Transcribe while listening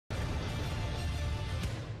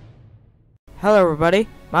Hello everybody,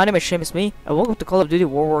 my name is Seamus Me, and welcome to Call of Duty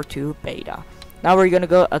World War II Beta. Now we're gonna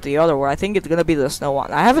go at the other one. I think it's gonna be the snow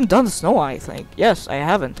one. I haven't done the snow one, I think. Yes, I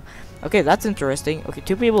haven't. Okay, that's interesting. Okay,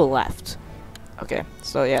 2 people left. Okay,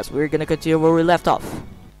 so yes, we're gonna continue where we left off.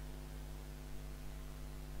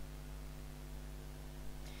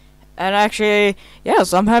 And actually,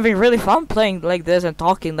 yes, I'm having really fun playing like this and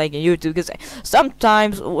talking like in YouTube, because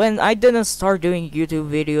sometimes when I didn't start doing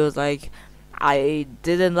YouTube videos, like, I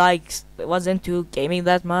didn't wasn't into gaming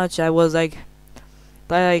that much. I was like,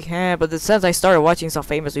 but since I started watching some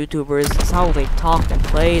famous YouTubers, that's how they talked and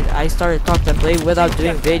played. I started talking and playing without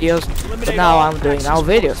doing videos, but now I'm doing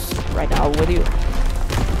videos right now with you.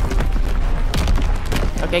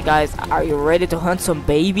 Okay, guys, are you ready to hunt some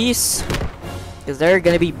babies? Because they're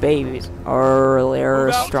gonna be babies, or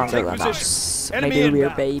they're stronger than us. Maybe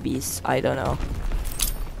we're babies. I don't know.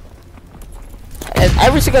 And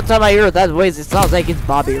every single time I hear that voice, it sounds like it's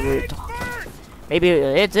Bobby Roode talking. Maybe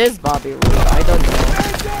it is Bobby Roode. I don't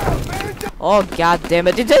know. Oh god damn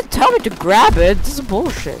it! It didn't tell me to grab it. This is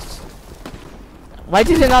bullshit. Why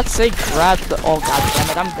did it not say grab the? Oh god damn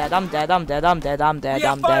it! I'm dead. I'm dead. I'm dead. I'm dead. I'm dead.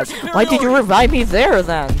 I'm dead. Why did you revive me there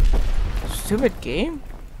then? Stupid game.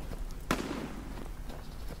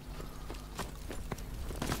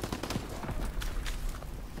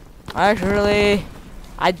 Actually,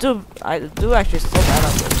 I do actually still bad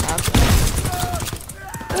on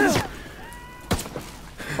this.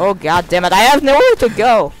 Oh god damn it! I have nowhere to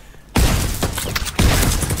go.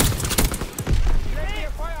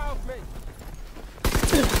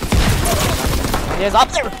 He's up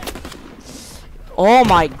there. Oh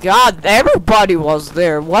my god! Everybody was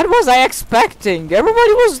there. What was I expecting?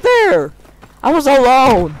 Everybody was there. I was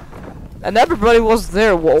alone, and everybody was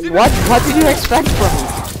there. What did you expect from me?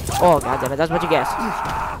 Oh god damn it, that's what you get.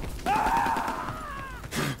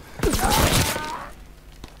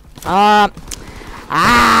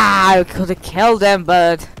 I could have killed them,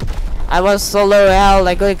 but I was so low health.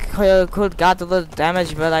 I could got a little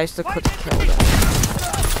damage, but I still could kill them.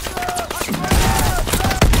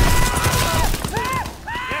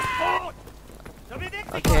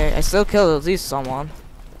 Okay, I still killed at least someone.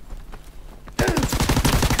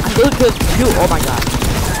 I still killed 2. Oh my god.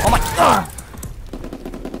 Oh my god.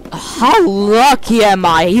 How lucky am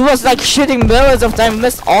I? He was like shooting millions of times,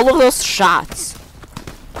 missed all of those shots.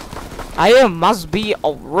 I must be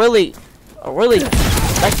a really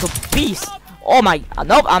like a beast. Oh my,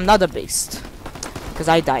 nope, I'm not a beast, because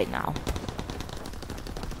I died now.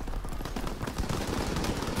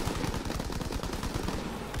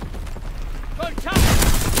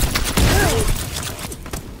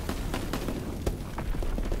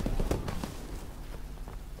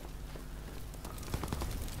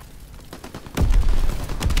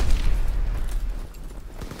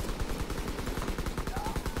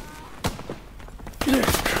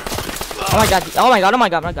 Oh my god, oh my god, oh my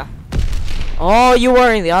god, oh my god. Oh, you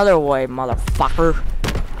were in the other way, motherfucker.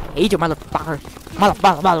 I hate you, motherfucker.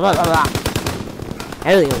 Motherfucker.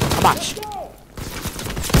 Hell you, how much?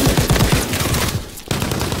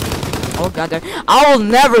 Oh god damn. I will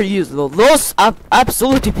never use those. Those are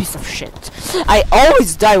absolutely piece of shit. I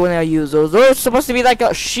always die when I use those. Those are supposed to be like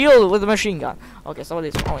a shield with a machine gun. Okay,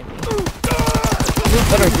 somebody's following me. You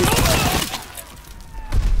better do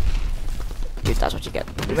that's what you get.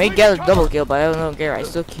 You may get a double kill, but I don't care. I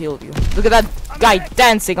still killed you. Look at that guy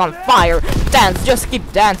dancing on fire. Dance, just keep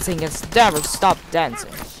dancing and never stop dancing.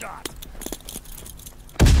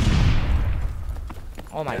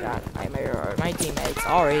 Oh my god, I'm my teammate.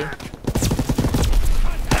 Sorry.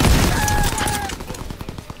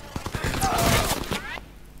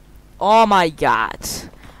 Oh my god.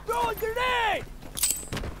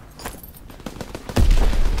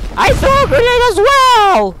 I threw a grenade as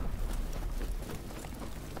well.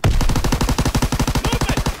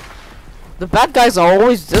 The bad guys are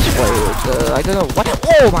always this way. I don't know what.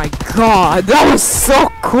 Oh my god, that was so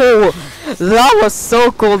cool. That was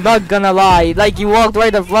so cool. Not gonna lie. Like you walked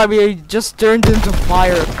right in front of me, and just turned into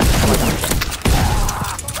fire.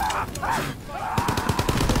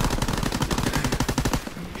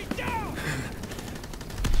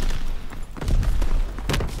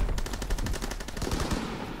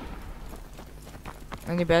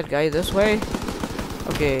 Any bad guy this way?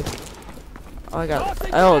 Okay. Oh my god.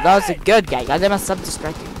 Oh, that was a good guy. God damn it, stop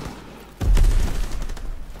distracting me.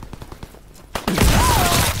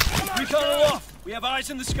 We have eyes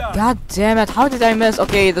in the sky. God damn it, how did I miss?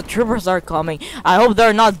 Okay, the troopers are coming. I hope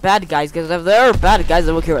they're not bad guys, because if they're bad guys,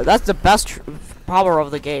 they will kill. That's the best power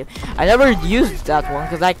of the game. I never used that one,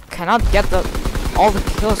 because I cannot get all the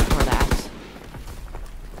kills for that.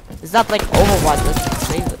 Is that like Overwatch? Let's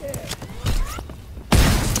save it.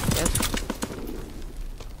 Yes.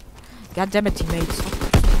 God damn it, teammates.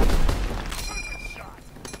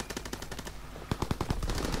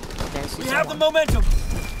 Okay, I see We have the someone. momentum.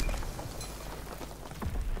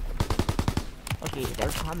 Okay, they're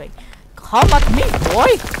coming. Come at me,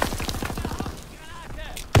 boy!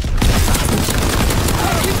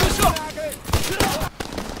 Keep this up.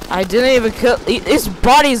 I didn't even kill. His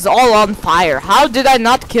body's all on fire. How did I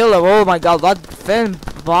not kill him? Oh my god, that fin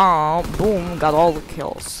bomb, boom, got all the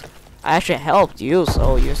kills. I actually helped you,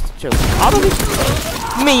 so you should probably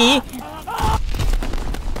me.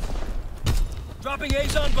 Dropping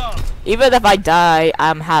A's on bomb. Even if I die,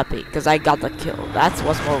 I'm happy because I got the kill. That's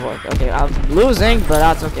what's more work. Okay, I'm losing, but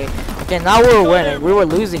that's okay. Okay, now we're winning. We were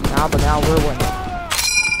losing now, but now we're winning.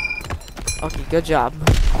 Okay, good job.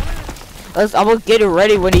 I will get it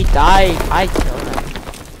ready when he dies. I kill him.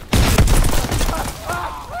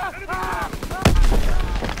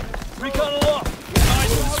 Recon aloft. We have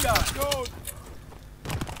eyes in the sky.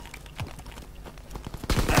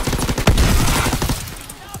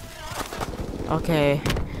 Okay,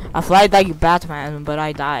 I flied like Batman, but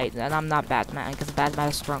I died, and I'm not Batman because Batman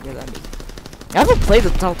is stronger than me. I haven't played the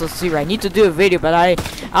Total Series. I need to do a video, but I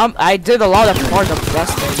did a lot of parts of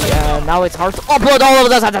Destiny. Now it's hard to upload all of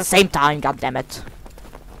this at the same time. God damn it!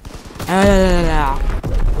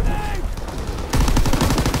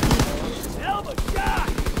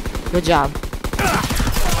 Good job.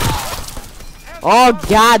 Oh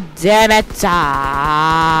god damn it!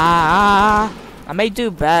 I may do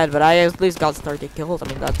bad, but I at least got 30 kills. I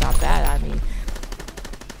mean, that's not bad. I mean,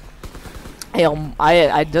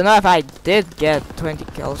 I don't know if I did get 20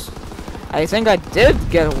 kills. I think I did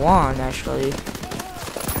get one actually.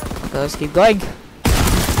 Okay, let's keep going.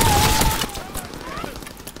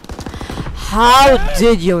 How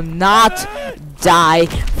did you not die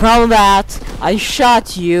from that? I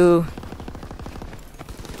shot you.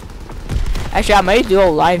 Actually, I may do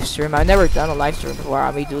a live stream. I've never done a live stream before.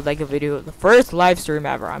 I may do like a video. The first live stream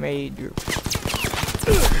ever. I may do.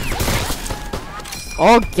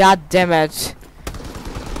 Oh god damn it.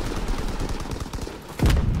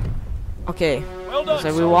 Okay. Well done,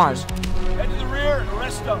 So we won. soldiers. Head to the rear and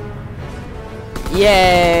rest up.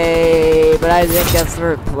 Yay! But I didn't get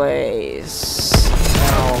third place.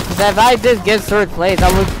 No. Cause if I did get third place,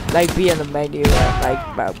 I would like be in the menu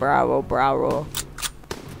like bravo, bravo.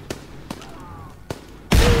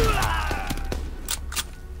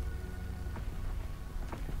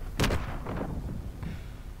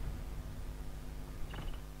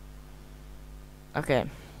 Okay.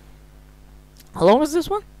 How long is this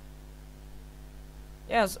one?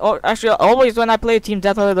 Yes. Oh, actually, always when I play Team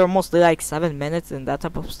Deathmatch, they're mostly like 7 minutes and that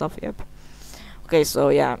type of stuff. Yep. Okay, so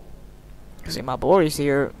yeah. See, my boy is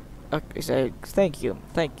here. Okay, so thank you,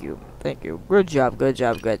 thank you, thank you. Good job, good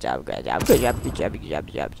job, good job, good job, good job, good job, good job,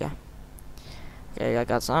 good job, good job. Okay, I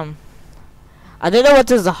got some. I don't know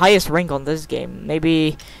what is the highest rank on this game.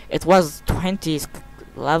 Maybe it was 20th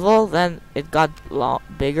level, then it got a lot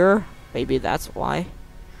bigger. Maybe that's why.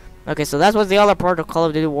 Okay, so that was the other part of Call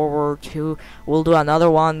of Duty World War II. We'll do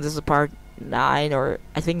another one. This is part 9, or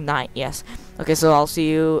I think 9, yes. Okay, so I'll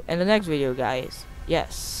see you in the next video, guys.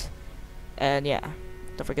 Yes. And yeah,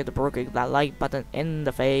 don't forget to click that like button in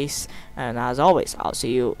the face. And as always, I'll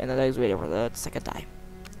see you in the next video for the second time.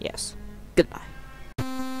 Yes. Goodbye.